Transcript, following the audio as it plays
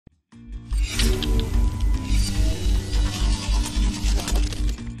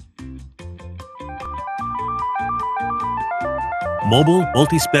mobile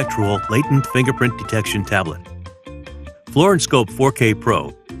multispectral latent fingerprint detection tablet. Forenscope 4K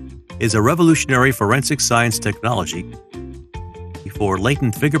Pro is a revolutionary forensic science technology for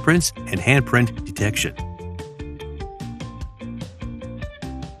latent fingerprints and handprint detection.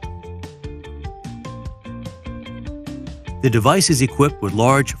 The device is equipped with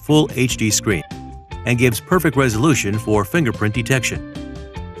large full HD screen and gives perfect resolution for fingerprint detection.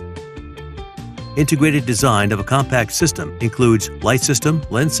 Integrated design of a compact system includes light system,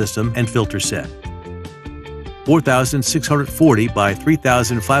 lens system, and filter set. 4640 by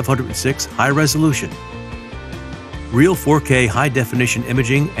 3506 high resolution. Real 4K high-definition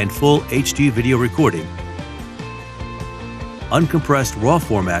imaging and full HD video recording. Uncompressed RAW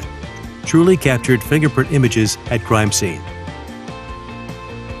format truly captured fingerprint images at crime scene.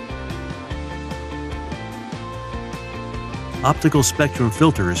 Optical spectrum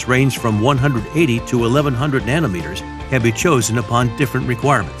filters range from 180 to 1100 nanometers can be chosen upon different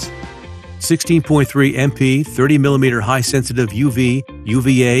requirements. 16.3 MP 30mm high-sensitive UV,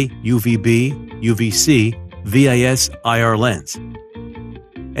 UVA, UVB, UVC, VIS IR lens.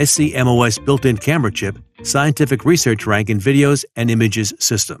 SCMOS built-in camera chip, scientific research rank in videos and images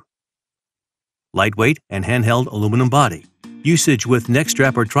system. Lightweight and handheld aluminum body. Usage with neck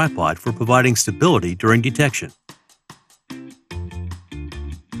strap or tripod for providing stability during detection.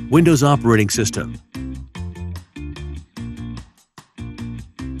 Windows operating system.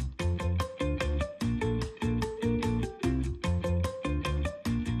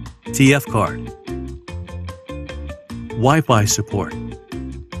 TF card. Wi-Fi support.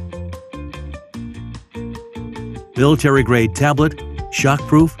 Military-grade tablet,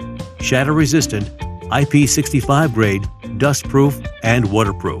 shockproof, shatter-resistant, IP65 grade, dust-proof, and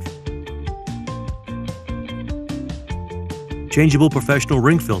waterproof. Changeable professional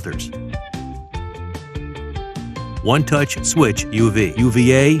ring filters. One-touch switch UV,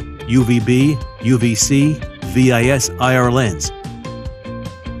 UVA, UVB, UVC, VIS IR lens.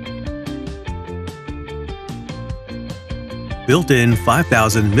 Built-in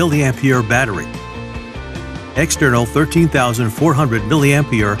 5000 mAh battery. External 13,400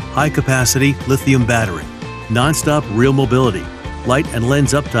 mAh high-capacity lithium battery. Non-stop real mobility. Light and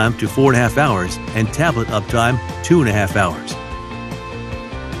lens uptime to 4.5 hours and tablet uptime 2.5 hours.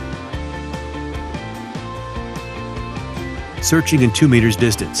 Searching in 2 meters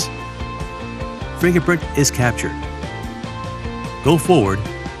distance. Fingerprint is captured. Go forward.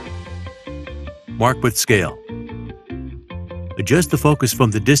 Mark with scale. Adjust the focus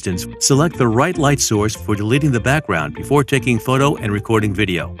from the distance. Select the right light source for deleting the background before taking photo and recording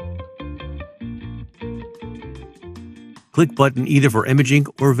video. Click button either for imaging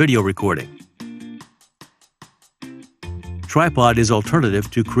or video recording. Tripod is alternative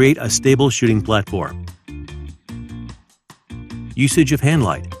to create a stable shooting platform. Usage of hand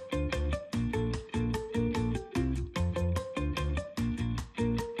light.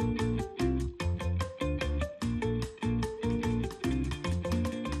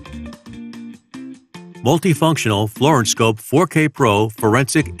 Multifunctional Forenscope 4K Pro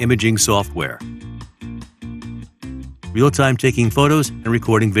forensic imaging software. Real-time taking photos and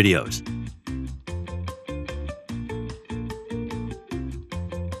recording videos.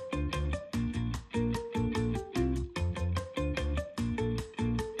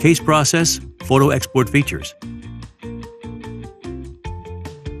 Case process, photo export features.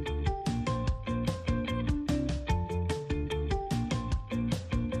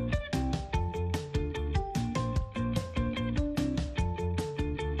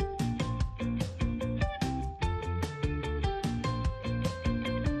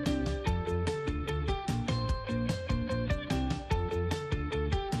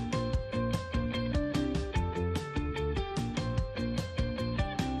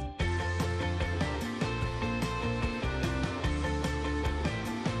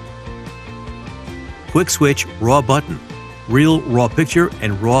 Quick switch RAW button, real RAW picture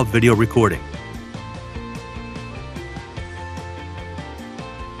and RAW video recording.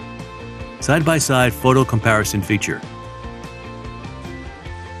 Side-by-side photo comparison feature.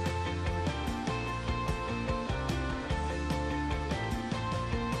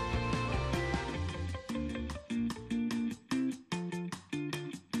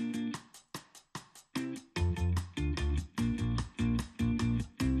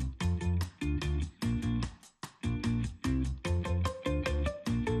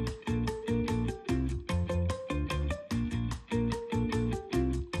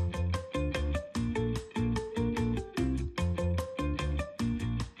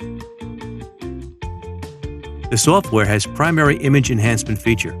 The software has primary image enhancement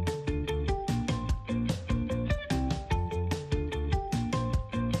feature.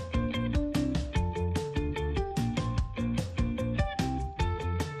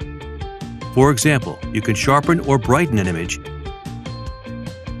 For example, you can sharpen or brighten an image,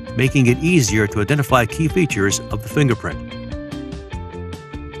 making it easier to identify key features of the fingerprint.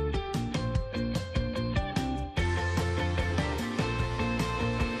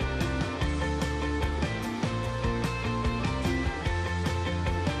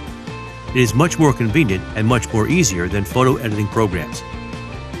 It is much more convenient and much more easier than photo editing programs.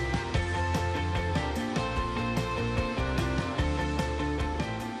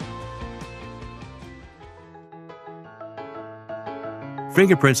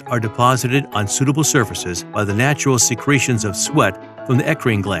 Fingerprints are deposited on suitable surfaces by the natural secretions of sweat from the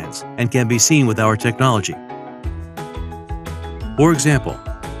eccrine glands and can be seen with our technology. For example,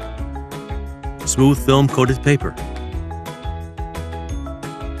 smooth film-coated paper,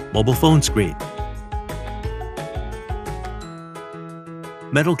 mobile phone screen,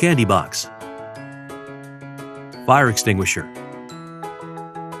 metal candy box, fire extinguisher,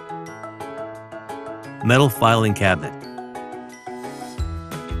 metal filing cabinet,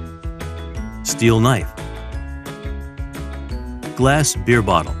 steel knife, glass beer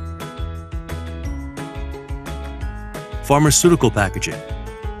bottle, pharmaceutical packaging,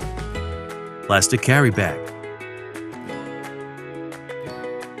 plastic carry bag,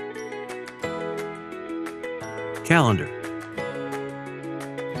 calendar,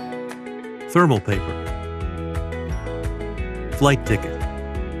 thermal paper, flight ticket,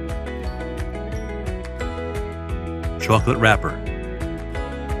 chocolate wrapper,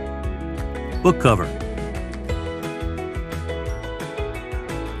 book cover,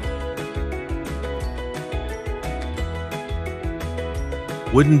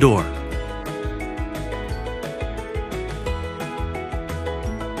 wooden door,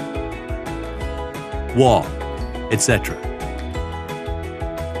 wall, etc.